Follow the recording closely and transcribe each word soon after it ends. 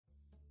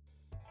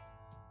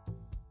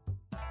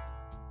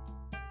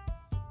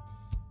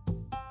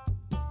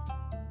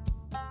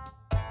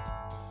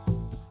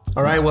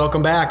All right,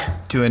 welcome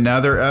back to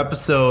another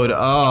episode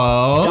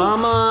of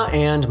Dama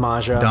and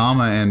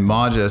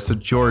Maja. So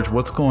George,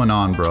 what's going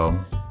on,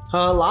 bro?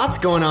 Lots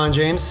going on,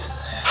 James.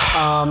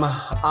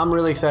 I'm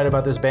really excited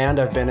about this band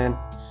I've been in.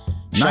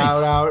 Nice.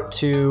 Shout out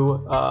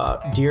to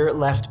Dear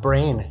Left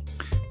Brain.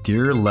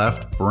 Dear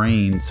Left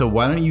Brain. So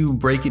why don't you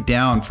break it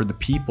down for the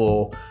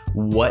people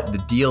what the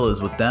deal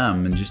is with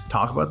them and just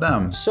talk about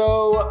them?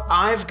 So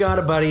I've got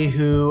a buddy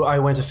who I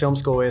went to film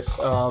school with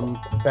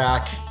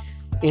back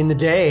in the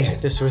day.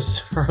 This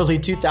was early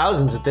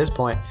 2000s at this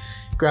point.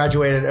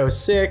 Graduated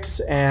 06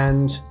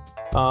 and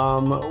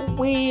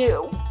we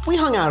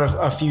hung out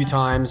a few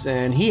times,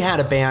 and he had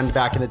a band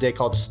back in the day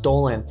called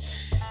Stolen.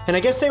 And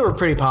I guess they were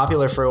pretty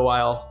popular for a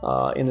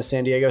while in the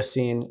San Diego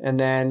scene. And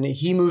then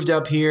he moved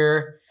up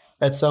here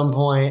at some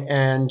point,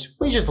 and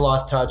we just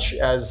lost touch,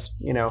 as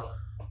you know,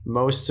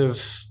 most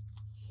of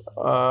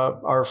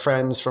our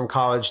friends from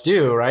college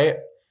do, right?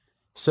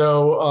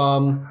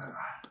 So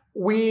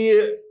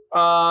we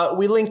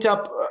linked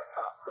up.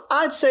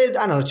 I'd say,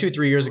 I don't know,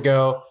 2-3 years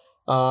ago.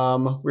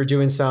 We're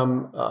doing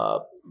some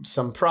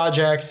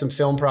projects, some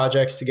film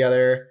projects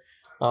together,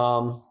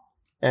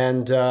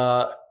 and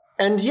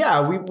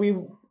yeah, we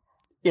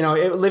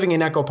living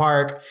in Echo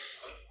Park,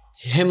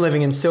 him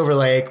living in Silver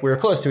Lake, we were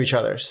close to each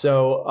other.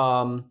 So,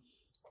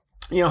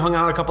 hung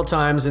out a couple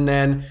times, and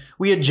then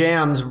we had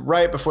jammed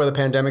right before the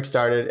pandemic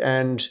started,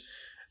 and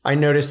I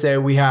noticed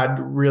that we had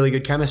really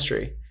good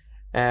chemistry.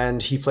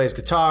 And he plays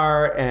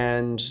guitar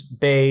and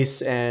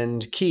bass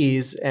and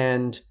keys,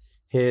 and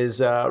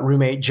his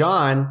roommate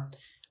John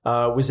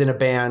was in a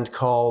band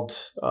called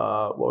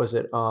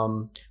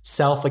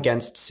Self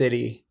Against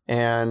City.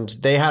 And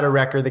they had a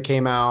record that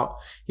came out.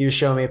 He was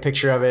showing me a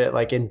picture of it,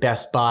 like in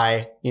Best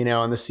Buy,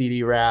 on the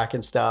CD rack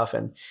and stuff.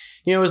 And,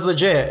 it was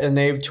legit. And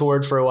they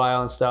toured for a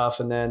while and stuff.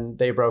 And then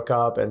they broke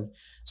up. And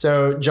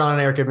so John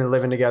and Eric had been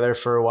living together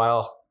for a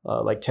while,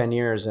 like 10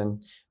 years.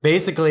 And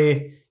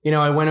basically,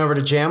 I went over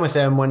to jam with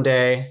them one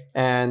day,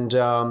 and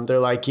they're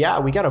like, yeah,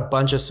 we got a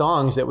bunch of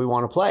songs that we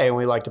want to play, and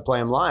we like to play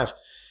them live.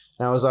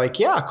 And I was like,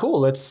 yeah, cool.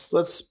 Let's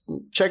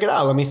check it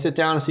out. Let me sit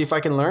down and see if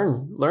I can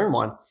learn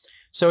one.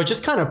 So it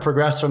just kind of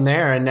progressed from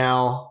there. And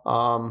now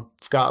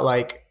I've got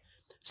like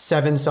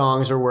 7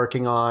 songs we're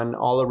working on,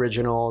 all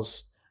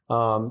originals,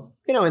 in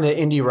the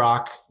indie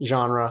rock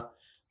genre.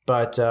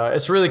 But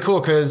it's really cool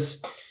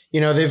because,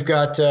 they've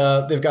got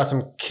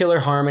some killer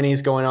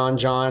harmonies going on.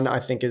 John, I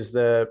think, is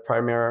the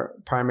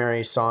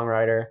primary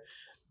songwriter.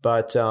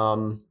 But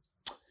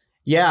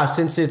yeah,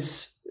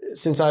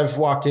 since I've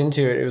walked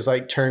into it, it was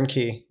like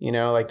turnkey,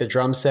 like the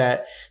drum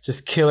set, it's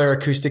this killer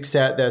acoustic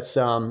set that's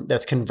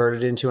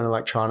converted into an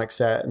electronic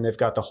set, and they've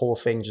got the whole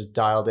thing just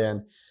dialed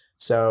in.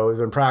 So we've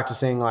been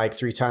practicing like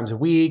 3 times a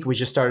week. We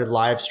just started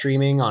live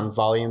streaming on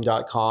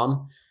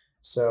volume.com.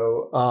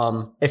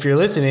 So if you're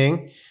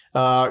listening,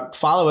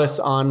 follow us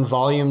on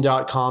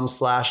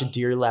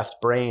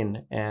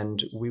volume.com/dearleftbrain,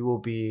 and we will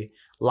be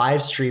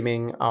live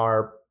streaming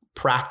our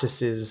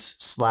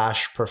practices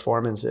 /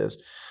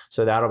 performances.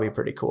 So that'll be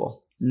pretty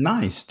cool.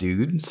 Nice,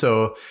 dude.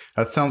 So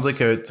that sounds like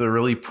it's a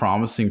really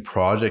promising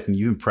project, and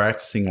you've been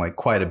practicing like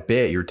quite a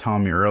bit. You were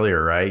telling me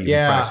earlier, right? You've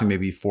been practicing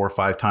maybe 4 or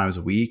 5 times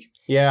a week.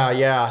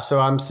 Yeah.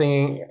 So I'm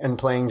singing and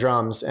playing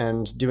drums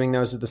and doing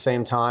those at the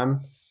same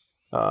time.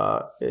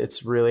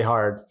 It's really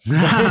hard,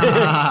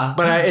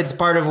 but it's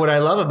part of what I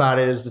love about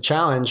it is the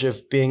challenge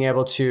of being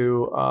able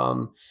to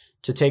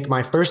take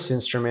my first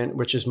instrument,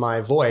 which is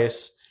my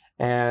voice,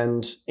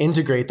 and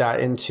integrate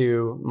that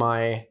into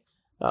my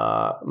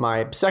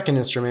second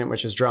instrument,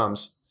 which is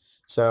drums.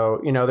 So,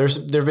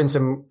 there've been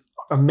some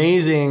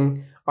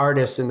amazing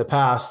artists in the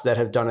past that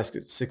have done it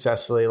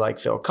successfully, like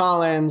Phil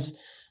Collins,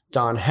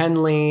 Don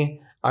Henley.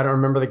 I don't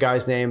remember the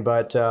guy's name,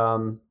 but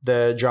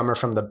the drummer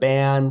from The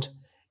Band,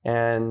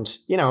 and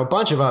a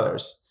bunch of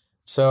others.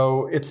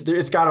 So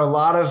it's got a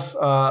lot of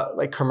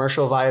like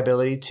commercial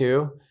viability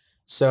too.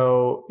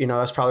 So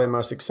that's probably the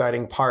most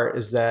exciting part,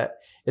 is that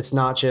it's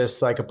not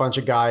just like a bunch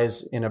of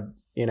guys in a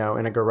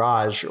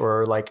garage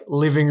or like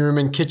living room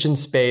and kitchen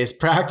space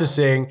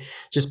practicing,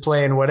 just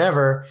playing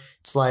whatever.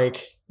 It's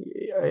like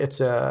it's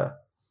a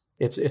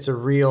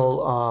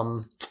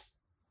real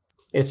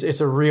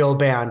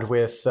band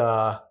with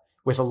a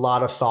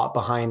lot of thought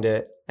behind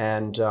it,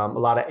 and a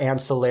lot of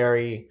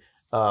ancillary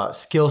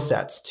skill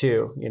sets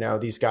too.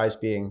 These guys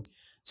being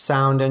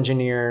sound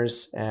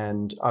engineers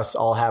and us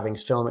all having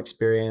film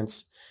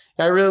experience.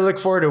 I really look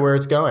forward to where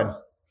it's going.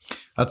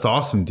 That's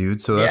awesome,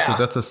 dude. So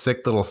that's a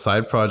sick little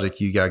side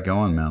project you got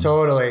going, man.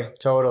 Totally.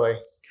 How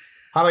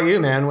about you,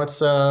 man?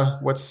 What's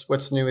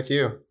new with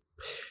you?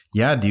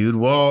 Yeah, dude.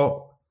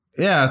 Well,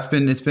 yeah, it's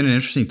been an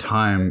interesting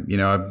time.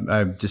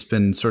 I've just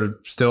been sort of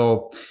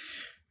still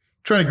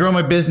trying to grow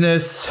my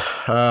business,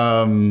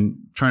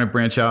 trying to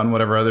branch out in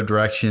whatever other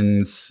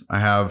directions I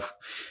have.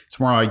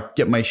 Tomorrow I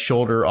get my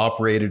shoulder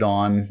operated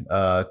on,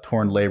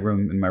 torn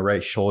labrum in my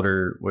right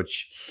shoulder,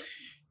 which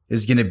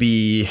is going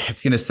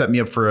to set me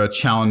up for a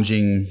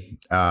challenging,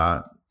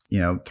 3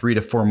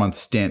 to 4 month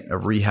stint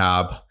of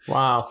rehab.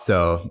 Wow.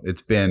 So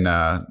it's been,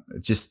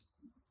 just,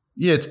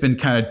 yeah, it's been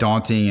kind of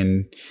daunting,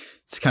 and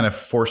it's kind of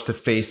forced to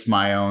face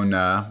my own,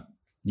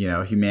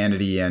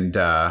 humanity and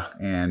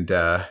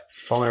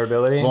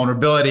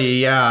vulnerability.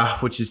 Yeah.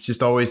 Which is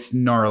just always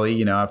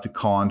gnarly. I have to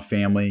call on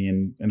family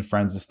and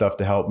friends and stuff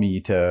to help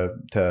me to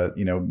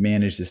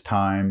manage this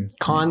time.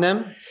 Call on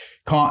them?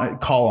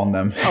 Call on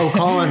them. Oh,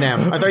 call on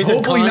them. I thought you said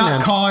hopefully call not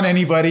them. Calling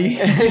anybody.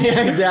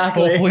 Yeah,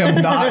 exactly. Hopefully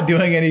I'm not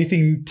doing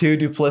anything too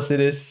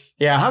duplicitous.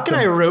 Yeah. How can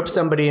I rope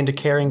somebody into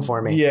caring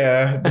for me?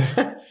 Yeah.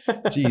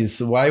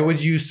 Jeez. Why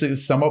would you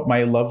sum up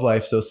my love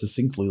life so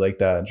succinctly like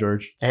that,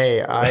 George?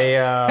 Hey,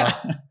 I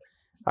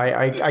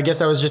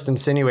guess I was just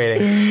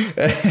insinuating.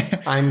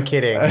 I'm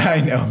kidding.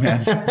 I know,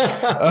 man.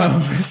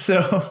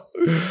 So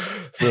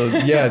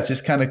yeah, it's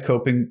just kind of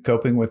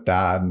coping with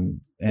that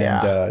and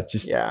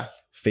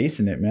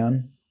facing it,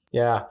 man.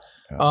 Yeah.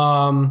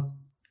 Have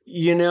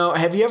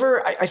you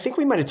ever, I think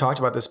we might've talked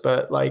about this,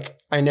 but like,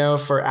 I know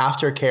for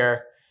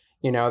aftercare,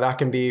 that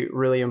can be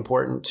really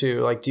important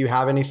too. Like, do you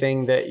have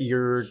anything that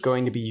you're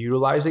going to be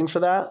utilizing for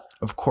that?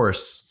 Of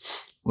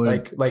course.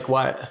 Like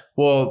what?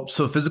 Well,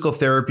 so physical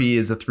therapy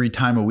is a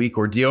 3-time a week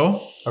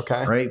ordeal.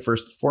 Okay. Right.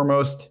 First and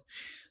foremost.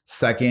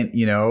 Second,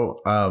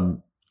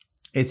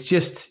 it's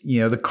just,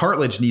 the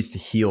cartilage needs to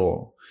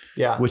heal.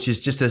 Yeah. Which is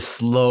just a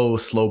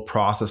slow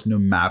process no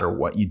matter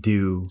what you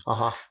do.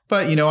 Uh-huh.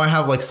 But, I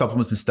have like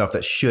supplements and stuff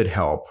that should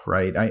help,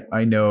 right?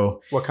 I know.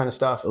 What kind of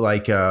stuff?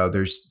 Like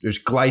there's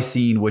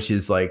glycine, which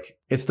is like,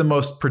 it's the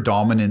most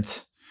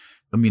predominant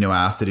amino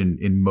acid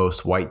in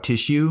most white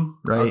tissue,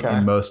 right? Okay.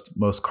 And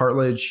most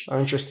cartilage. Oh,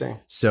 interesting.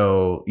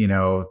 So,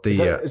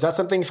 is that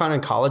something you find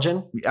in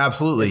collagen?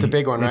 Absolutely. It's a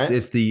big one, right?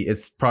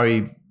 It's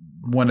probably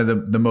one of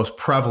the most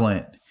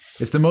prevalent.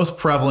 It's the most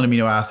prevalent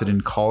amino acid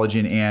in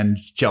collagen and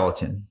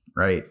gelatin,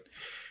 right?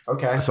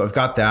 Okay. So I've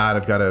got that.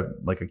 I've got a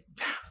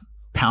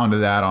pound of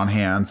that on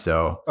hand.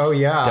 So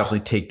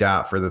definitely take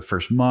that for the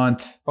first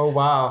month. Oh,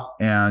 wow.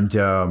 And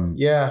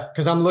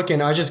because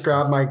I just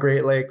grabbed my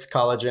Great Lakes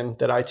collagen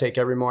that I take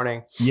every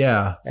morning.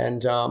 Yeah.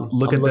 And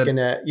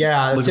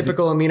the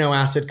typical amino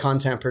acid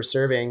content per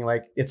serving,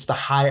 like it's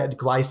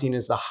glycine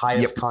is the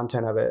highest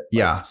content of it.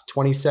 Yeah. Like it's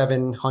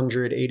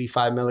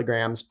 2,785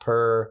 milligrams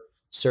per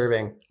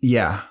serving.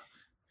 Yeah.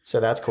 So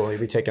that's cool.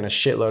 You'll be taking a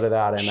shitload of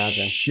that, I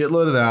imagine.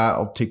 Shitload of that.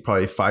 I'll take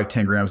probably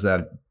 5-10 grams of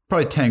that.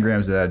 Probably 10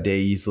 grams of that a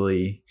day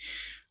easily.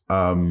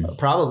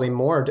 Probably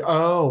more.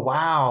 Oh,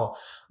 wow.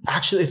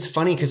 Actually, it's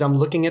funny because I'm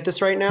looking at this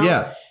right now.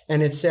 Yeah.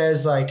 And it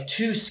says like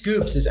 2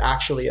 scoops is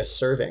actually a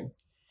serving.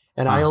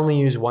 And I only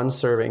use 1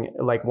 serving,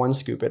 like 1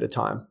 scoop at a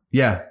time.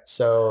 Yeah.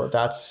 So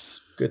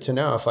that's good to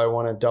know if I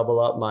want to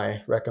double up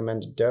my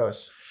recommended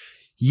dose.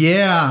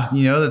 Yeah.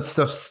 That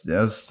stuff's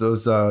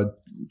those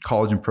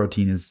collagen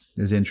protein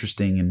is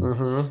interesting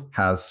and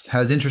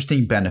has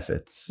interesting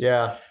benefits.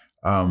 Yeah.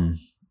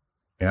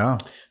 Yeah.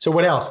 So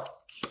what else?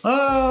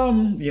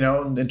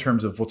 In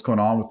terms of what's going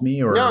on with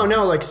me or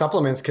no, like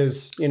supplements.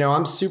 Cause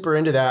I'm super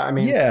into that. I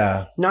mean,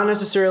 not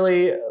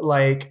necessarily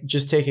like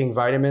just taking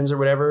vitamins or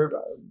whatever,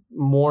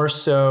 more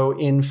so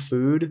in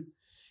food,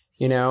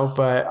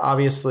 but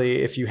obviously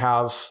if you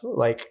have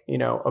like,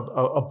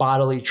 a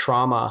bodily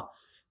trauma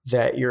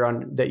that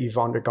you've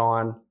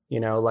undergone,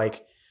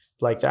 like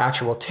the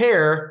actual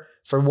tear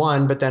for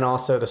one, but then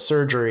also the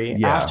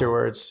surgery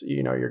afterwards,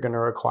 you're going to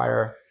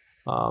require,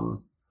 a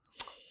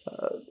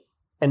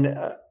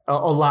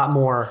lot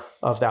more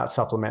of that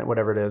supplement,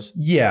 whatever it is.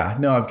 Yeah,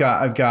 no, I've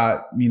got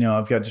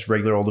just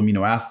regular old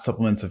amino acid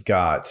supplements. I've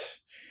got,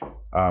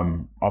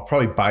 I'll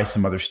probably buy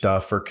some other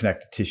stuff for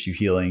connective tissue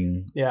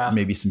healing. Yeah.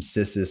 Maybe some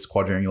Cissus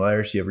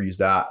quadrangularis. You ever use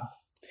that?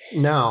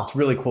 No. It's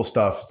really cool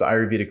stuff. It's the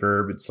Ayurvedic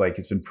herb. It's like,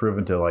 it's been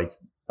proven to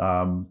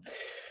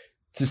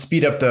to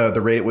speed up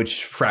the rate at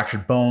which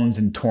fractured bones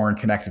and torn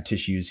connective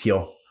tissues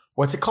heal.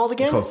 What's it called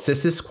again? It's called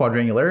Cissus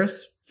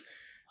quadrangularis.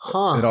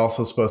 Huh. It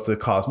also supposed to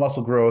cause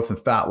muscle growth and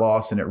fat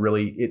loss, and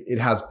it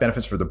has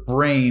benefits for the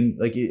brain.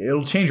 Like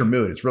it'll change your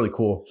mood. It's really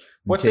cool.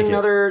 What's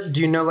another?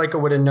 Do you know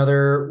what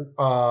another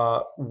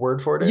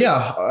word for it is?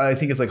 Yeah, I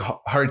think it's like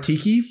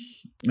Haritiki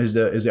is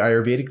the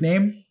Ayurvedic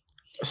name.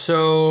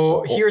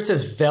 So here it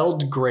says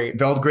Veldgrape.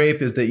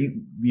 Veldgrape is the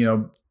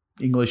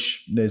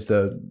English is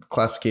the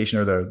classification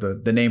or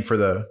the name for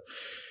the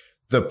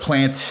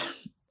plant.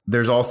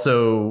 There's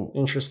also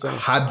interesting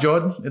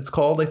Hadjod. It's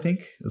called, I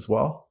think, as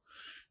well.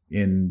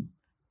 I'm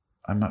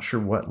not sure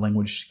what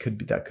language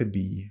that could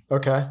be.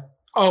 Okay.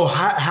 Oh,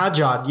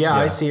 Hadjod. Yeah,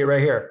 I see it right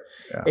here.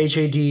 Yeah.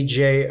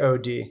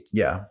 Hadjod.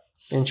 Yeah.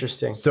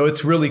 Interesting. So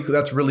that's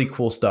really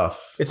cool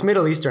stuff. It's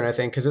Middle Eastern, I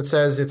think, because it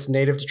says it's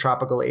native to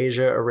tropical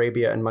Asia,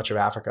 Arabia, and much of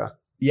Africa.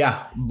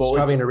 Yeah. It's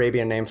probably an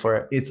Arabian name for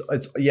it.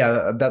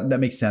 That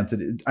makes sense.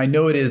 I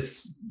know it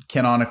is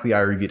canonically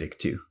Ayurvedic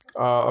too.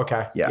 Oh,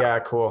 okay. Yeah,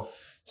 cool.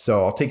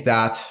 So I'll take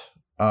that.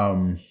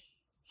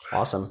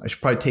 Awesome. I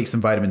should probably take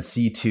some vitamin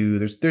C too.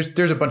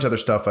 There's a bunch of other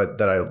stuff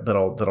that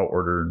I'll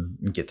order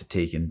and get to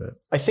taking. But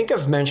I think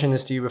I've mentioned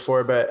this to you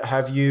before. But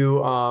have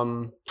you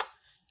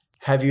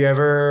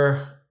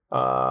ever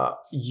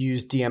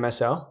used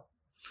DMSO?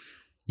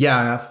 Yeah,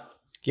 I have.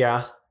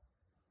 Yeah.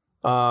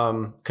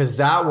 Because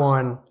that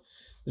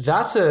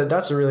That's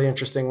a really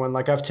interesting one.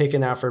 Like I've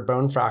taken that for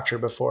bone fracture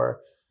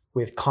before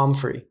with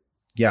comfrey.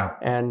 Yeah.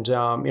 And,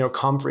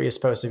 comfrey is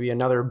supposed to be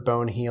another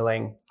bone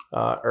healing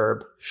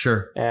herb.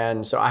 Sure.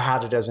 And so I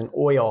had it as an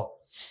oil.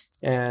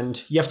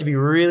 And you have to be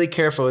really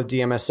careful with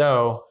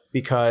DMSO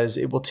because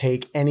it will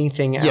take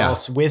anything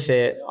else with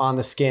it on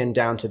the skin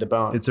down to the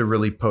bone. It's a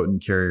really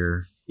potent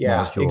carrier. Yeah,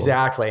 molecule.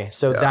 exactly.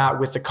 So that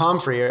with the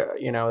comfrey,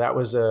 that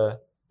was a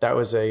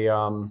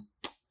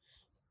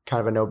kind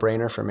of a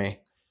no-brainer for me.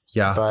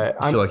 Yeah. But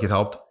I feel like it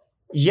helped.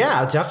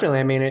 Yeah, definitely.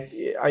 I mean,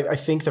 I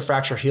think the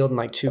fracture healed in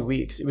like 2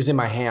 weeks. It was in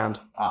my hand.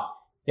 Ah.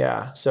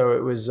 Yeah. So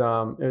it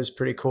was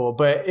pretty cool,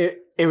 but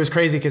it was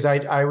crazy because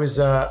I was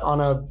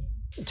on a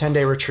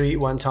 10-day retreat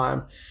one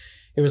time.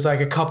 It was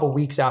like a couple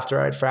weeks after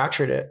I'd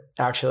fractured it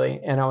actually.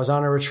 And I was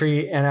on a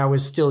retreat and I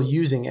was still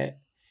using it.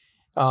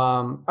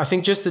 I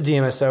think just the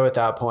DMSO at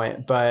that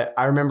point, but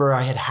I remember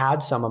I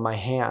had some on my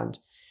hand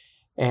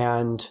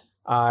and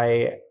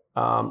I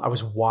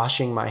was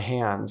washing my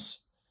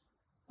hands,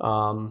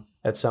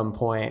 at some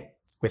point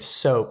with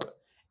soap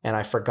and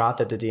I forgot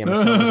that the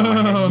DMSO was on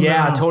my hand.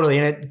 Yeah, no. Totally.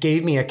 And it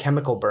gave me a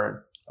chemical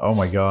burn. Oh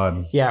my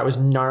God. Yeah, it was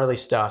gnarly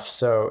stuff.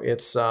 So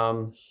it's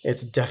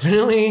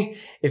definitely,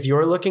 if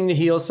you're looking to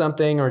heal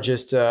something or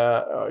just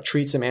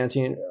treat some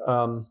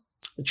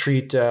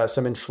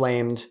some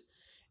inflamed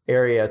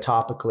area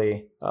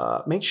topically,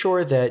 make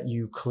sure that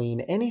you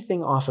clean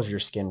anything off of your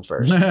skin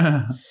first.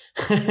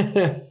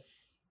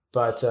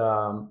 But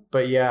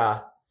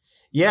yeah.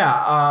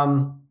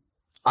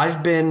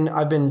 I've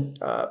been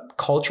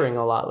culturing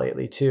a lot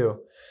lately too.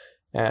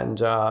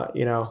 And,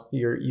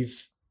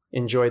 you've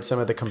enjoyed some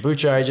of the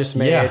kombucha I just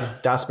made. Yeah.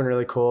 That's been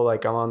really cool.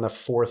 Like I'm on the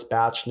 4th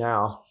batch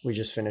now. We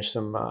just finished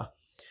some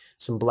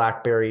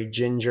blackberry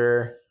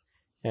ginger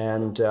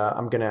and,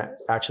 I'm going to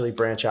actually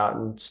branch out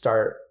and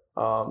start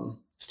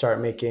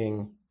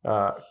making,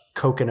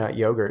 coconut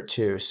yogurt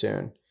too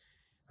soon.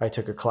 I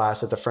took a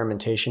class at the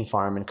fermentation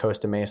farm in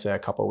Costa Mesa a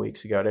couple of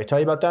weeks ago. Did I tell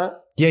you about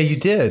that? Yeah, you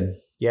did.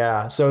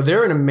 Yeah. So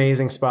they're an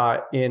amazing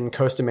spot in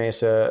Costa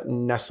Mesa,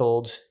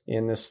 nestled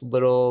in this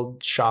little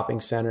shopping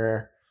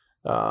center.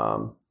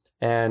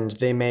 And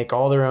they make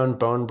all their own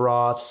bone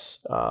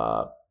broths,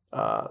 sauerkrauts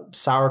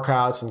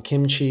and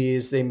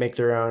kimchis. They make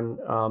their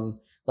own,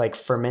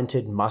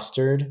 fermented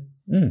mustard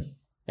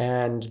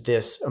and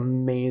this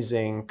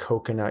amazing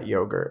coconut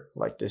yogurt.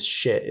 Like this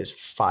shit is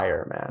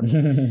fire,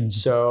 man.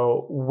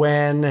 So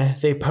when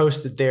they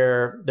posted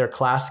their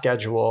class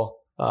schedule,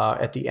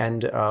 at the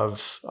end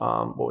of,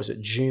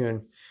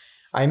 June,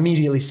 I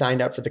immediately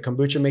signed up for the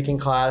kombucha making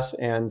class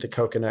and the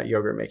coconut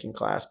yogurt making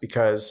class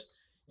because,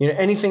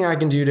 anything I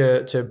can do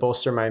to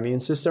bolster my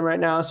immune system right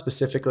now,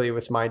 specifically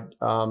with my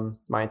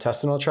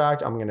intestinal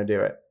tract, I'm going to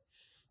do it.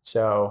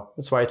 So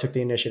that's why I took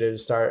the initiative to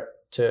start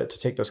to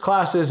take those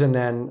classes and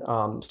then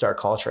start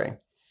culturing.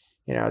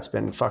 It's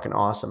been fucking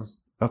awesome.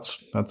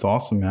 That's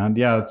awesome, man.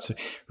 Yeah, it's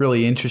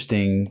really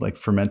interesting, like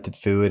fermented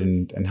food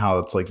and how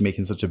it's like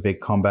making such a big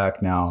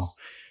comeback now.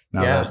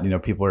 That,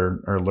 people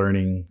are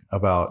learning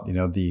about,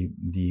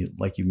 the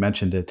like you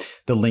mentioned it,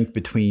 the link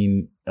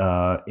between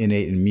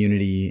innate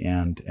immunity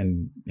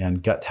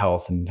and gut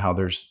health and how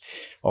there's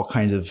all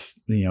kinds of,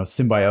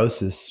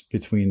 symbiosis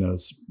between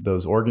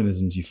those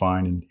organisms you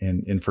find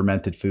in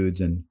fermented foods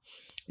and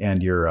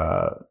your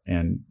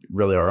and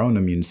really our own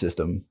immune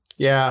system.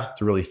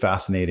 It's a really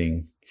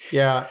fascinating.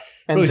 Yeah.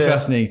 And really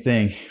fascinating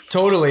thing.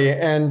 Totally.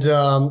 And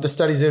the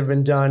studies that have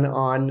been done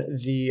on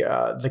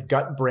the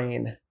gut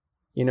brain,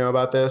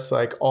 about this,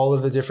 like all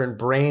of the different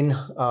brain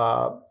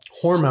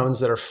hormones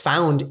that are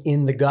found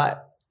in the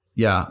gut.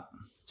 Yeah.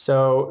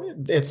 So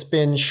it's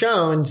been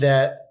shown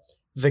that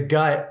the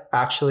gut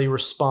actually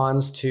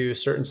responds to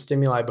certain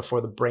stimuli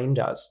before the brain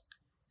does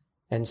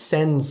and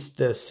sends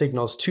the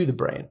signals to the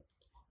brain,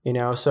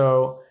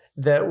 so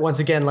that once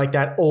again, like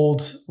that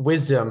old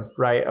wisdom,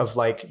 right, of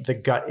like the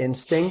gut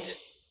instinct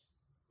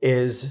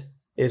is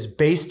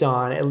based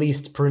on, at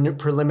least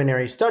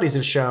preliminary studies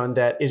have shown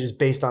that it is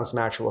based on some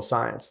actual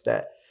science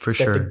that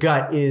the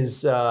gut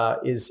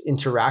is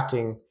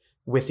interacting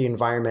with the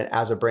environment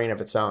as a brain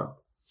of its own.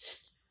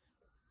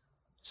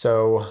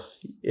 So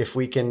if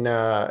we can,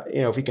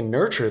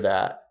 nurture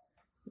that,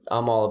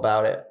 I'm all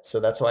about it. So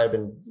that's why I've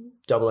been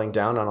doubling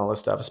down on all this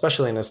stuff,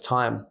 especially in this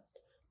time,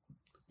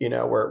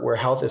 where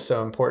health is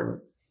so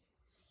important.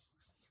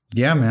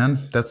 Yeah,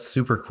 man, that's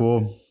super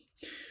cool.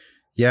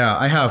 Yeah,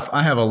 I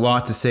have a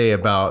lot to say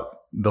about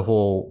the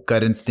whole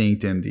gut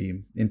instinct and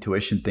the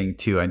intuition thing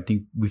too. I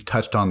think we've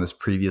touched on this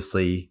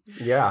previously.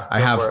 Yeah,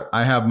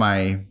 I have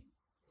my,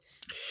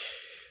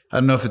 I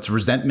don't know if it's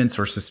resentments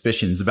or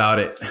suspicions about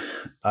it.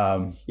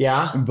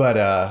 But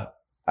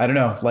I don't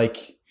know.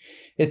 Like,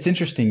 it's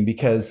interesting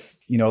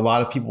because, a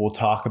lot of people will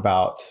talk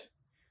about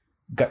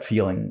gut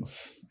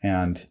feelings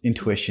and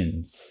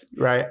intuitions.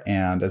 Right.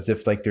 And as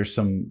if like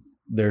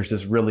there's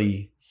this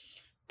really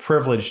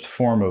privileged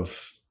form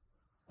of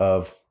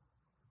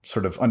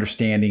sort of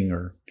understanding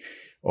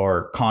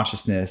or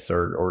consciousness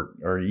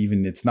or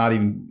even, it's not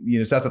even,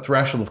 it's at the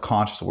threshold of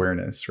conscious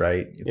awareness,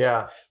 right?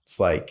 It's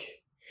like,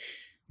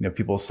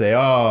 people say,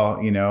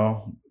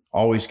 oh,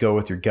 always go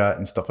with your gut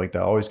and stuff like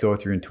that. Always go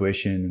with your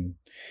intuition.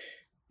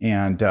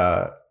 And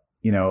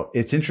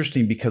it's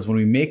interesting because when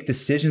we make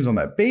decisions on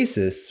that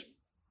basis,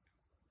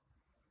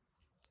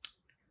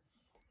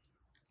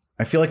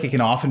 I feel like it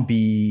can often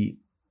be,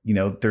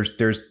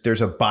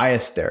 there's a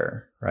bias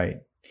there, right?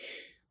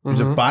 There's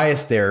a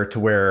bias there to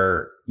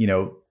where,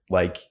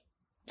 like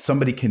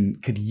somebody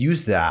could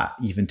use that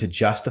even to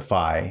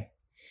justify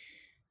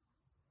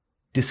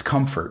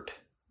discomfort,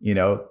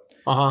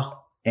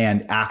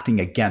 and acting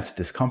against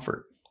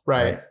discomfort.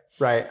 Right.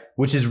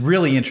 Which is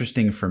really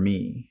interesting for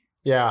me.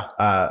 Yeah.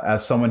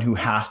 As someone who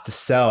has to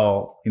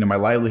sell, my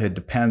livelihood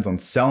depends on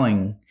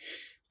selling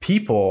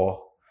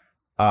people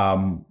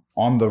on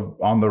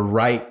the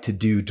right to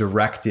do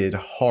directed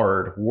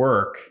hard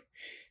work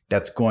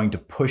that's going to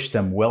push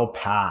them well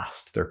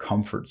past their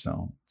comfort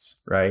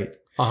zones, right?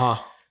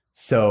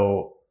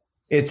 So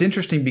it's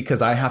interesting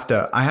because I have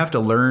to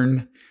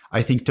learn,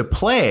 I think, to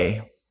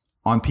play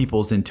on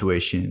people's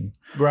intuition.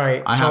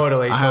 Right. I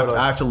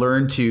have to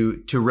learn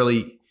to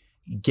really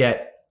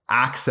get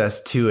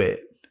access to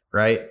it.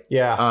 Right.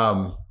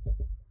 Yeah.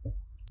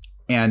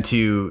 And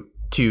to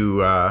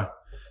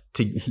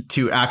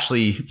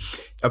actually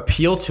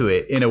appeal to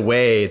it in a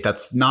way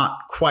that's not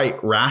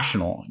quite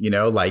rational,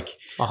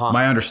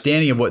 my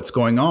understanding of what's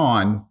going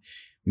on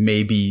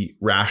may be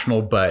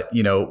rational, but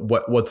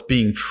what's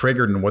being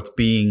triggered and what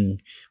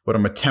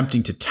I'm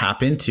attempting to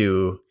tap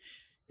into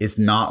is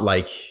not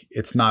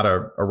it's not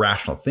a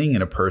rational thing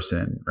in a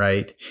person.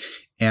 Right.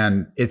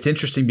 And it's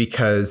interesting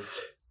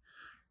because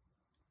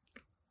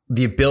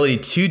the ability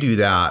to do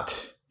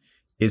that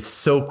is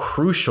so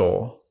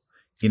crucial,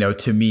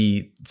 to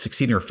me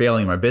succeeding or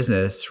failing in my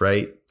business,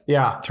 right?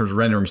 Yeah. In terms of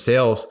rendering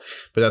sales.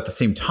 But at the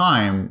same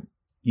time,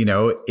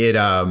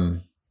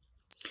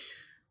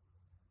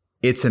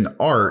 it's an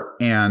art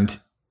and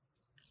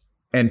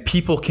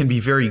people can be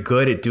very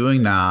good at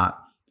doing that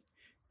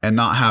and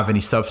not have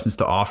any substance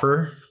to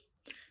offer.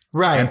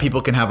 Right. And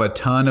people can have a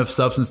ton of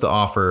substance to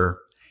offer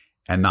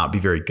and not be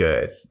very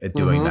good at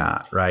doing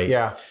that. Right.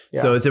 Yeah.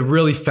 So it's a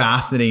really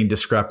fascinating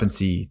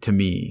discrepancy to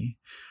me.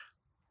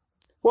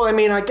 Well, I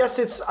mean, I guess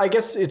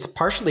it's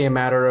partially a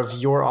matter of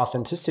your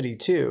authenticity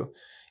too,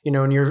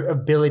 and your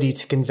ability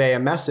to convey a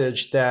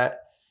message that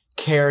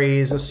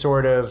carries a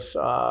sort of,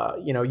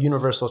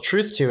 universal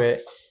truth to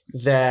it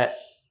that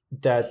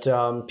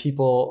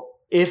people,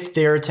 if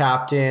they're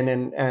tapped in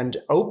and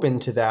open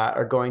to that,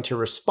 are going to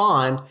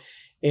respond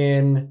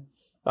in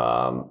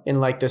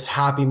like this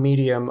happy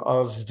medium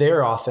of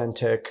their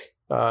authentic,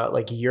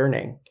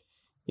 yearning,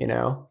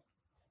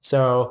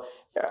 So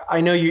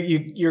I know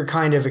you're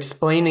kind of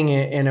explaining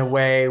it in a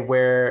way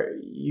where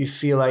you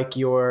feel like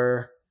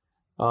you're,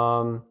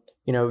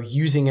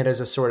 using it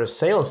as a sort of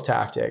sales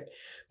tactic,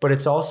 but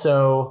it's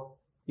also,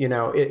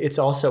 it's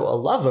also a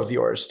love of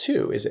yours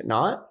too, is it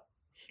not?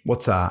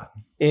 What's that?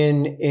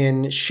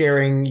 In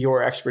sharing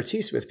your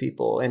expertise with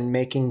people and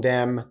making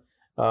them,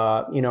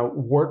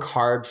 work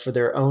hard for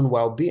their own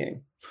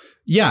well-being.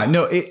 Yeah,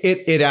 no,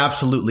 it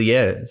absolutely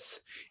is.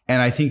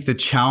 And I think the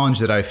challenge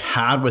that I've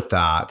had with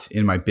that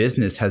in my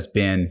business has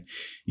been,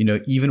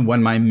 even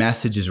when my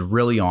message is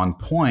really on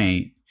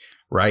point,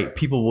 right?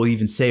 People will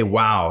even say,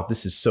 wow,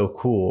 this is so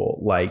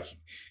cool. I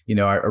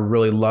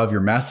really love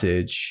your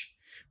message.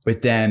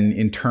 But then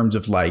in terms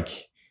of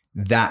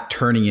that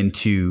turning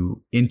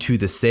into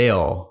the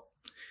sale,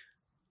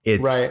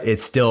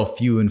 it's still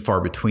few and far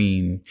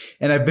between.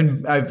 And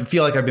I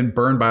feel like I've been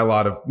burned by a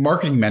lot of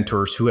marketing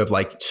mentors who have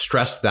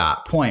stressed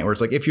that point where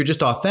it's if you're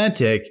just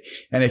authentic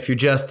and if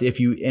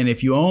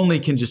you only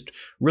can just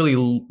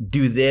really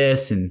do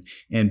this and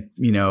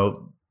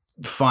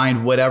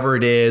find whatever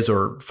it is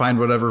or find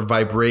whatever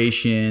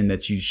vibration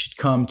that you should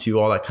come to,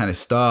 all that kind of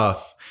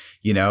stuff,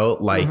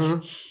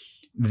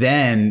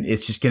 then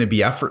it's just going to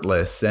be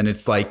effortless. And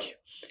it's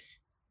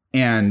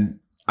and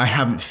I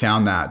haven't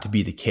found that to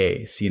be the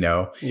case,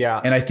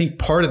 Yeah. And I think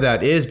part of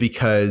that is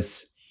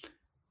because,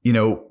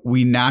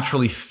 we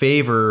naturally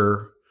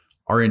favor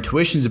our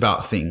intuitions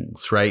about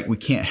things, right? We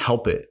can't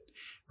help it,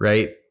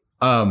 right?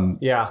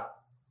 Yeah.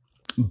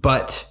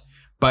 But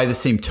by the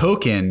same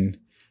token,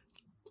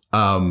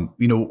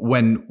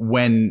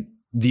 when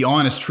the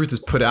honest truth is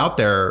put out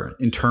there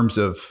in terms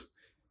of,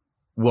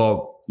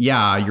 well,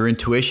 yeah, your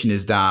intuition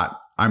is that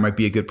I might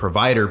be a good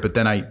provider, but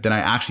then I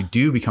actually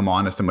do become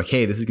honest. I'm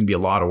hey, this is going to be a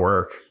lot of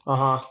work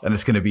and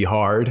it's going to be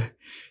hard.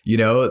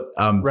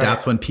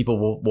 That's when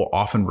people will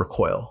often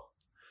recoil.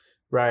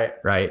 Right.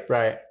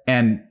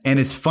 And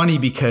it's funny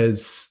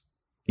because,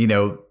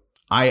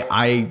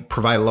 I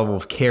provide a level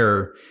of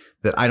care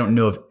that I don't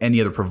know if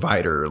any other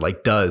provider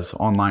does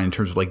online in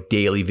terms of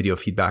daily video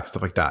feedback,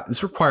 stuff like that.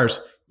 This requires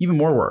even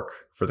more work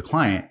for the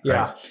client.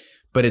 Yeah. Right?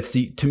 But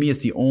to me, it's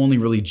the only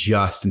really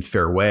just and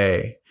fair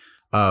way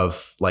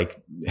of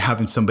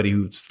having somebody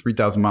who's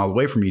 3,000 miles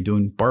away from you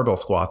doing barbell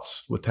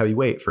squats with heavy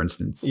weight, for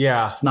instance.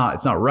 Yeah. It's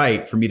not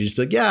right for me to just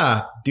be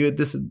yeah, do it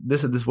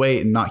this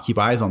weight and not keep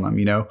eyes on them,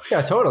 Yeah,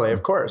 totally.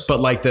 Of course.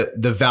 But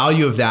the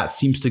value of that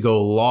seems to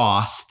go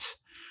lost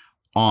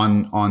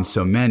on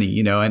so many,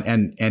 you know,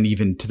 and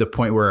even to the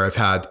point where I've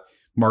had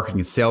marketing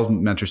and sales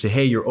mentors say,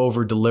 hey, you're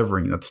over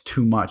delivering. That's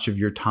too much of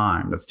your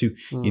time. That's too,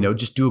 you know,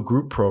 just do a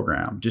group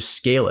program, just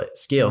scale it.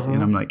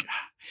 And I'm like,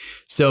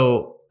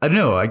 so I don't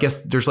know. I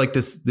guess there's like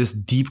this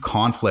deep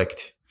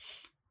conflict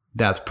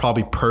that's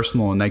probably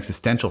personal and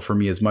existential for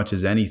me as much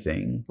as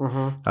anything.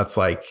 That's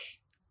like,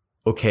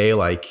 okay,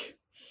 like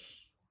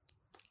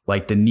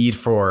the need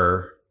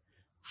for,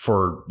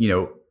 you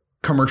know,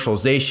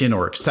 commercialization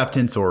or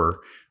acceptance or,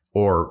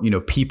 you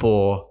know,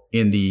 people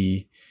in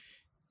the,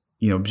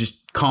 you know,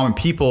 just common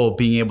people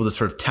being able to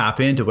sort of tap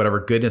into whatever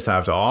goodness I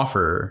have to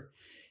offer.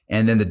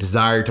 And then the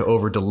desire to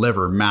over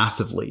deliver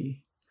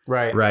massively.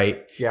 Right.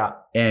 Right. Yeah.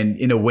 And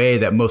in a way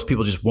that most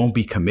people just won't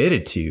be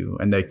committed to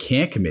and they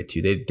can't commit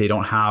to. They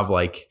don't have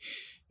like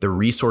the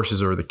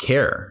resources or the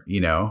care,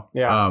 you know?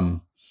 Yeah.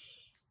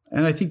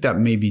 And I think that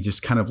may be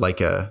just kind of like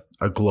a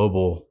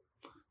global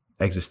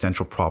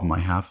existential problem I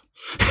have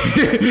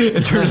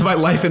in terms of my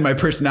life and my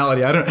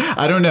personality. I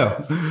don't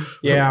know.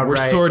 Yeah. We're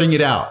sorting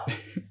it out.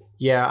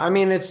 Yeah. I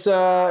mean, it's,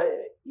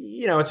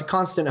 you know, it's a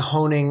constant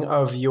honing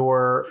of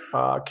your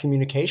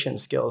communication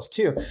skills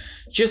too.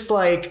 Just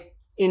like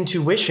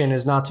intuition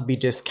is not to be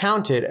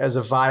discounted as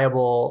a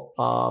viable,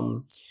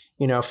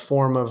 you know,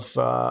 form of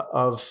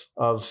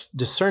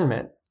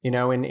discernment, you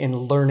know, in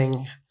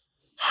learning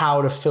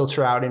how to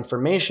filter out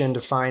information to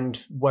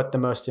find what the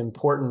most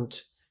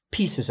important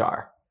pieces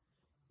are,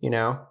 you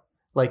know,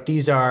 like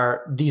these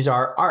are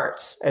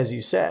arts, as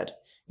you said,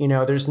 you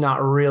know, there's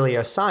not really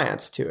a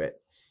science to it,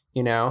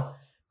 you know,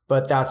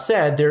 but that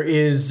said,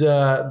 there's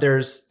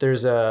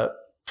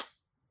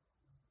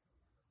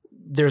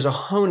a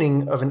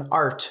honing of an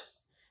art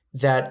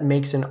that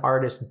makes an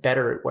artist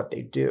better at what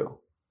they do,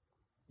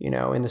 you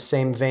know, in the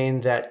same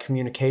vein that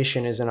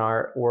communication is an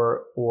art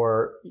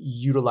or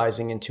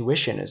utilizing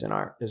intuition is an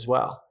art as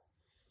well,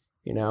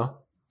 you know?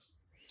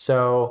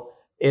 So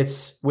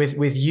it's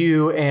with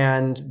you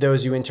and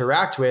those you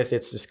interact with,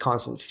 it's this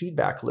constant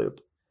feedback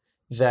loop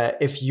that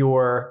if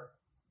you're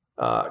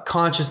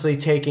consciously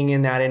taking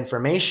in that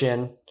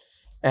information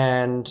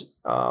and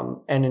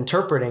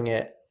interpreting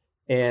it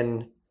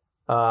in,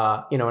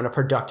 you know, in a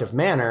productive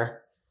manner,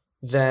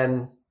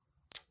 then,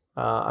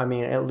 I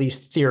mean, at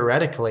least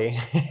theoretically,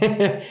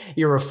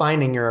 you're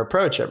refining your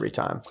approach every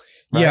time.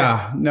 Right?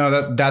 Yeah,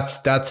 no,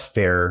 that's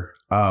fair.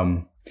 You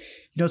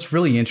know, it's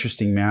really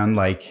interesting, man.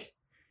 Like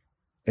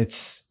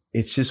it's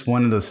just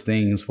one of those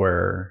things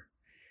where,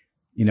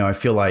 you know, I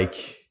feel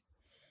like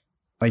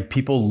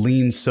people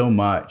lean so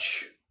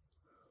much,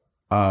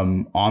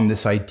 on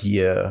this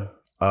idea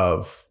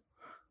of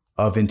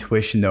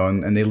intuition though.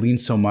 And they lean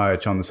so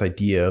much on this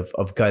idea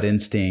of gut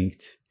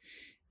instinct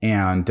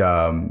and,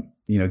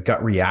 you know,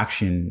 gut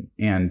reaction.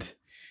 And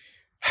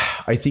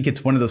I think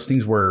it's one of those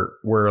things where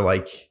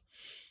like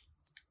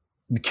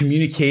the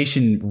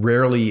communication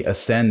rarely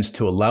ascends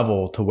to a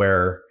level to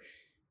where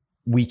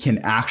we can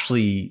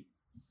actually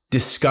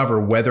discover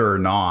whether or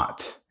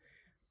not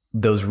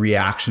those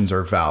reactions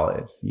are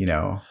valid, you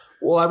know?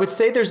 Well, I would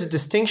say there's a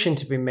distinction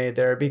to be made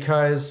there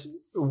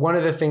because one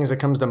of the things that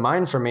comes to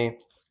mind for me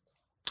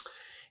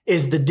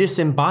is the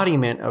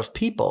disembodiment of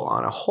people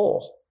on a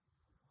whole,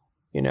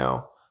 you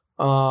know?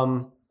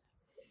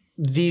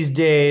 These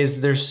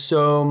days there's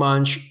so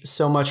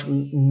much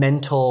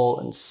mental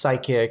and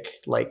psychic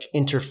like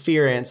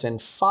interference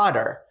and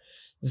fodder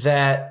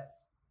that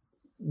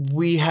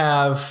we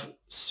have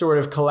sort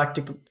of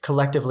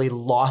collectively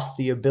lost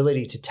the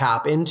ability to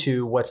tap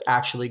into what's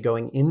actually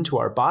going into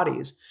our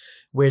bodies,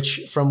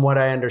 which from what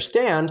I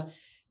understand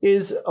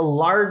is a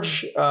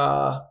large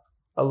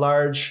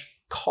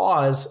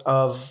cause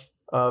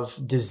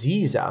of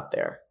disease out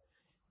there.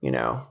 You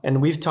know,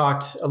 and we've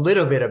talked a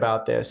little bit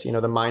about this, you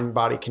know, the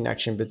mind-body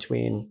connection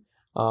between,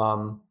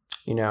 you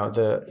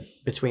know,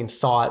 between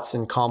thoughts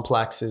and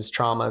complexes,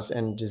 traumas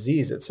and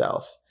disease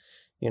itself,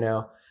 you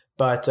know,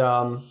 but,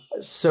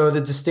 so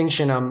the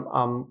distinction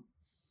I'm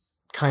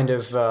kind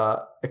of,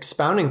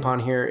 expounding upon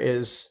here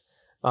is,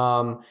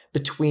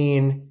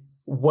 between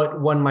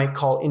what one might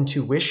call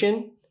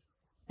intuition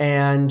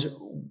and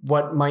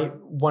what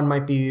one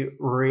might be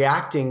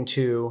reacting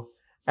to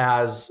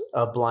as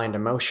a blind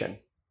emotion.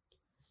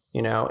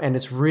 You know, and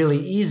it's really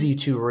easy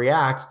to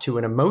react to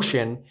an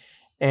emotion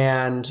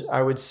and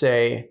I would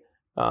say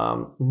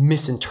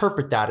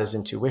misinterpret that as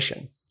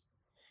intuition,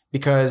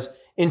 because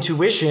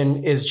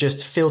intuition is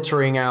just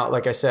filtering out,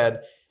 like I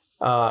said,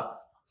 a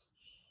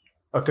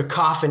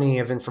cacophony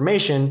of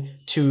information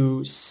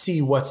to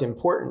see what's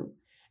important.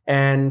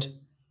 And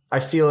I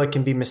feel it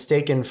can be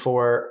mistaken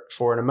for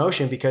an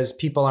emotion because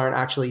people aren't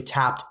actually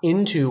tapped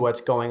into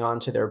what's going on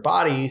to their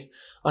bodies,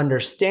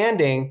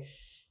 understanding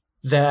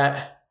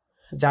that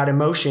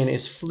emotion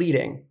is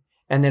fleeting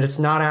and that it's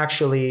not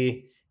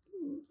actually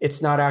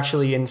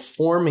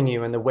informing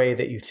you in the way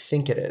that you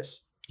think it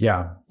is.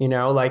 Yeah. You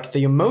know, like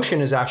the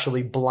emotion is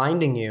actually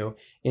blinding you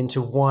into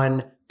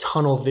one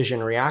tunnel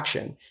vision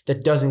reaction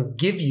that doesn't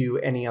give you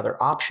any other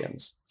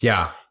options.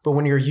 Yeah. But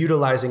when you're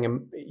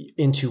utilizing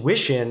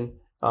intuition,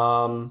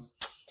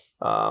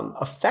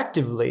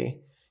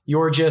 effectively,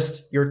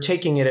 you're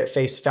taking it at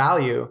face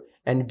value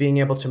and being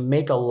able to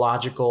make a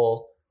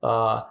logical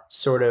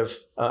sort of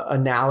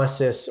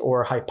analysis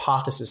or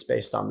hypothesis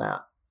based on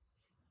that.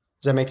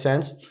 Does that make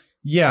sense?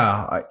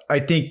 Yeah, I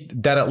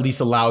think that at least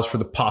allows for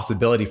the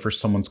possibility for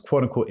someone's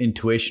quote unquote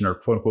intuition or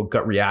quote unquote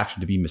gut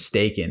reaction to be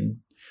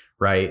mistaken,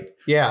 right?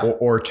 Yeah.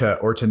 Or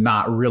to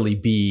not really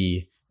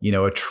be,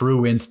 a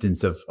true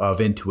instance of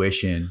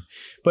intuition.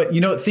 But,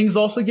 things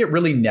also get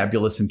really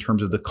nebulous in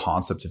terms of the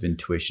concept of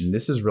intuition.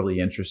 This is really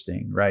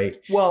interesting, right?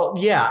 Well,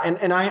 yeah.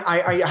 And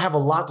I have a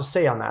lot to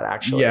say on that,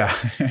 actually. Yeah.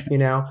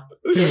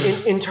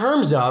 In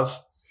terms of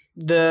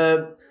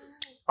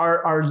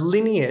our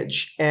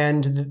lineage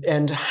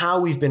and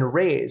how we've been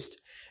raised,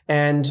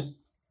 and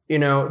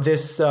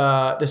this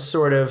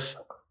sort of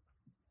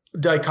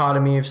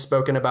dichotomy I've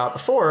spoken about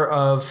before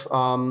of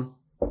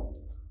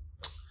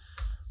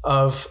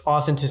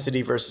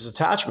authenticity versus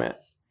attachment.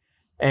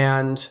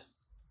 And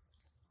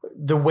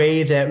the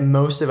way that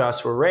most of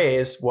us were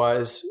raised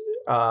was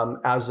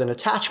as an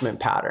attachment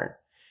pattern,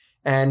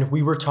 and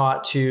we were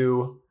taught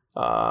to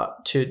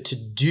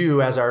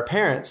do as our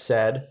parents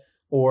said,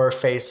 or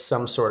face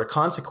some sort of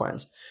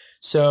consequence.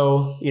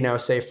 So,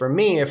 say for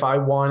me, if I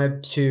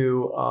wanted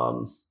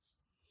to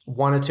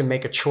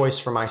make a choice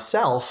for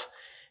myself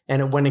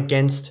and it went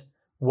against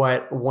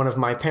what one of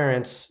my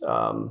parents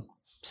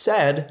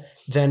said,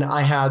 then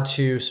I had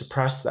to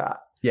suppress that.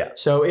 Yeah.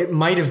 So it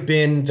might have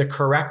been the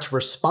correct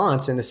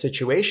response in the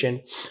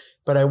situation,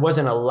 but I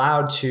wasn't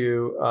allowed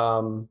to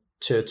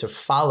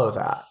follow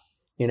that,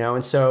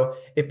 and so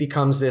it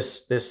becomes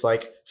this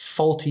like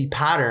faulty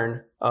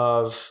pattern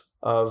of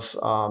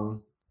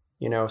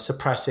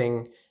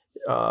suppressing,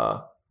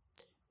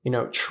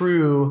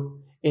 true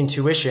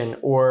intuition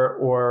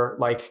or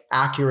like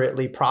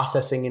accurately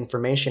processing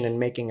information and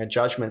making a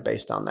judgment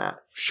based on that.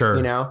 Sure.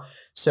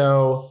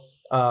 So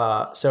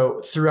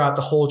throughout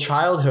the whole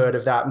childhood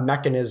of that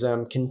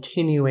mechanism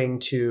continuing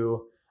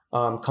to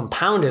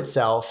compound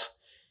itself,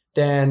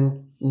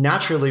 then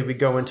naturally we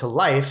go into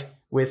life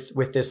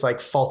with this like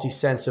faulty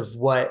sense of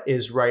what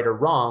is right or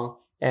wrong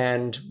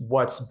and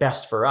what's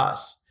best for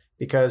us,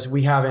 because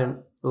we haven't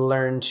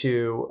learned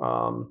to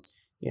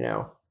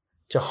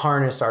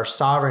harness our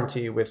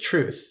sovereignty with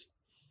truth,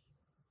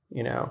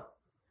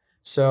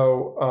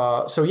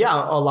 So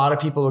yeah, a lot of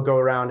people will go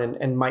around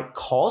and might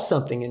call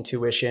something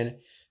intuition,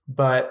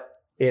 but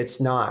it's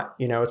not,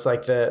 it's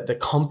like the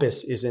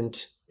compass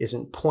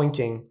isn't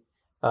pointing,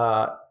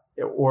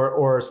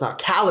 or it's not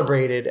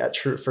calibrated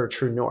for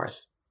true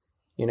north,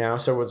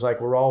 So it's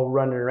like we're all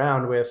running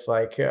around with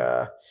like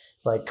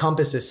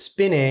compass is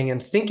spinning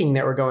and thinking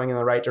that we're going in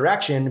the right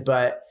direction,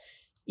 but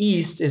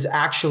east is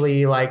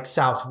actually like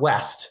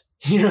southwest.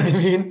 You know what I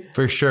mean?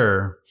 For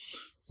sure.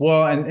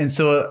 Well, and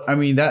so, I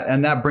mean,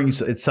 that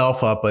brings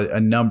itself up a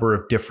number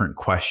of different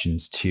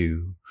questions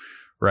too,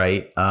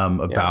 right?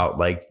 About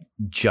like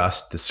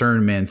just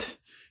discernment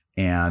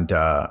and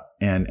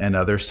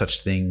other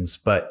such things.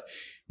 But,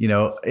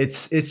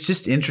 it's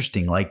just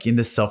interesting, like in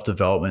the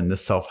self-development, the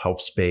self-help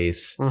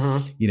space,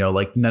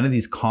 like none of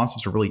these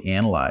concepts are really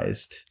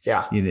analyzed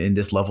in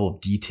this level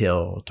of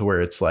detail to where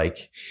it's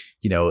like,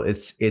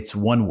 it's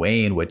one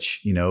way in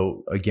which,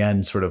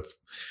 again, sort of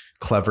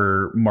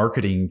clever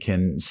marketing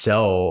can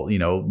sell,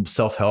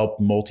 self-help,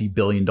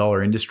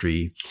 multi-billion-dollar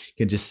industry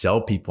can just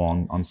sell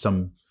people on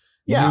some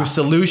new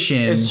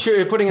solution. It's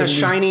true. Putting a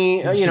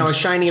shiny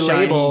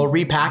label,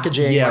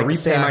 repackaging, the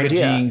same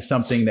idea.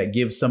 Something that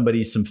gives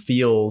somebody some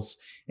feels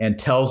and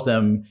tells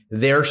them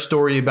their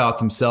story about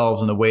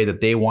themselves in the way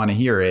that they want to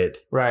hear it.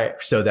 Right.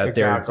 So that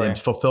it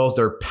fulfills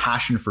their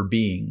passion for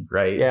being,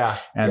 right? Yeah.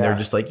 And they're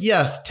just like,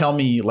 yes, tell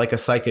me like a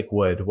psychic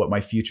would what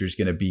my future is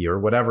going to be or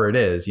whatever it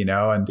is, and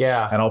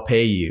I'll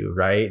pay you,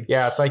 right?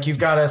 Yeah. It's like you've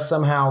got to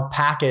somehow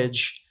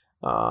package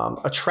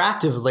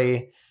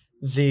attractively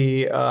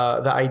the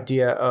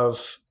idea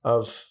of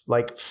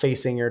like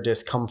facing your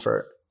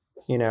discomfort,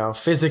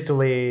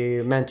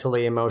 physically,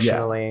 mentally,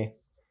 emotionally.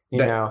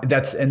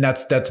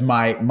 That's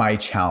my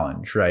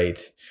challenge, right?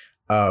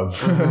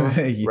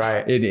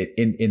 Right.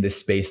 In the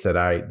space that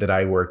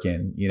I work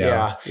in,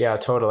 Yeah,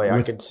 totally.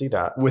 I could see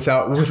that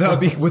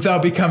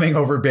without becoming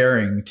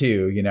overbearing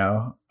too,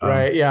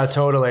 Right. Yeah,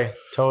 totally,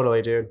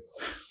 dude.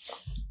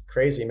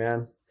 Crazy,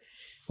 man.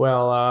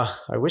 Well,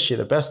 I wish you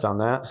the best on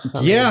that.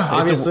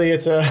 Obviously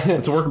it's a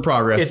work in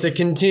progress. It's a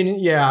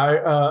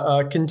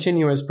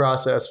continuous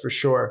process for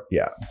sure.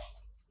 Yeah.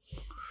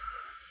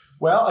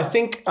 Well, I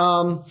think,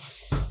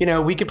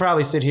 we could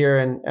probably sit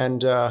here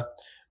and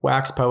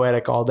wax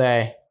poetic all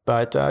day,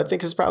 but I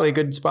think it's probably a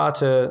good spot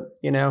to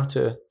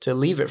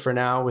leave it for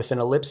now with an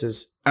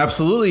ellipsis.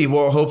 Absolutely.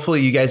 Well,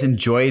 hopefully you guys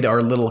enjoyed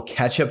our little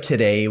catch up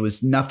today. It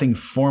was nothing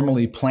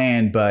formally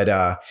planned, but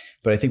I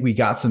think we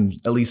got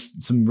at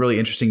least some really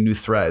interesting new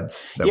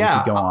threads that we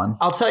could go on.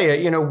 I'll tell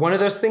you, one of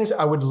those things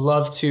I would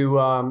love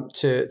to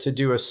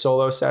do a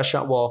solo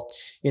session. Well,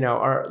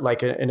 or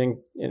like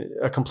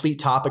a complete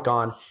topic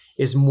on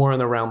is more in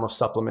the realm of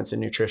supplements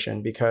and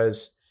nutrition,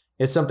 because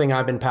it's something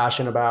I've been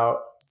passionate about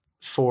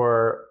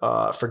for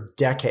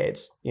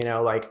decades. You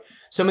know, like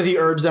some of the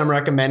herbs I'm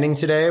recommending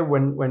today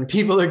when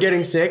people are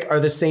getting sick are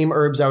the same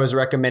herbs I was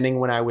recommending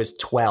when I was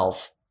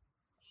 12.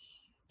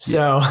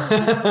 So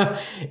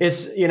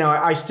it's, you know,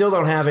 I still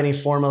don't have any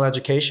formal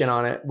education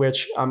on it,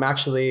 which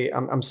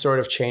I'm sort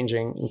of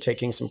changing and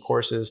taking some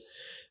courses.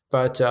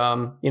 But,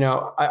 you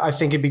know, I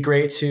think it'd be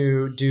great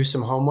to do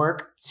some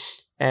homework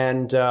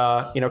and,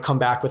 you know, come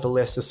back with a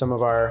list of some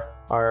of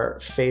our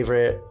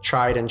favorite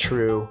tried and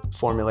true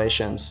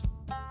formulations.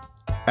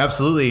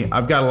 Absolutely.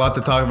 I've got a lot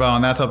to talk about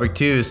on that topic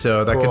too.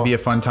 So that could be a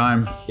fun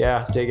time.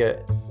 Yeah. Dig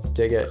it.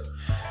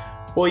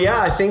 Well,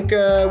 yeah, I think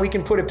we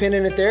can put a pin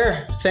in it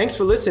there. Thanks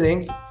for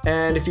listening.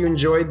 And if you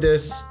enjoyed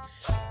this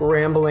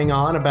rambling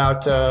on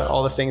about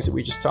all the things that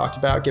we just talked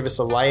about, give us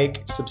a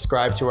like,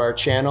 subscribe to our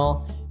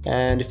channel.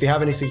 And if you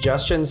have any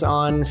suggestions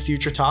on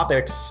future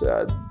topics,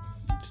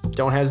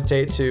 don't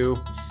hesitate to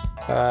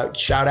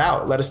shout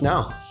out. Let us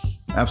know.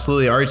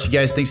 Absolutely. All right, you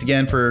guys, thanks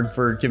again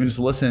for giving us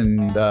a listen.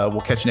 And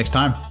we'll catch you next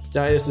time.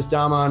 This is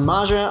Dama and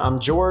Maja. I'm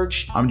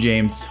George. I'm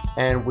James.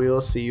 And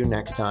we'll see you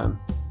next time.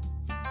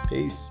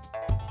 Peace.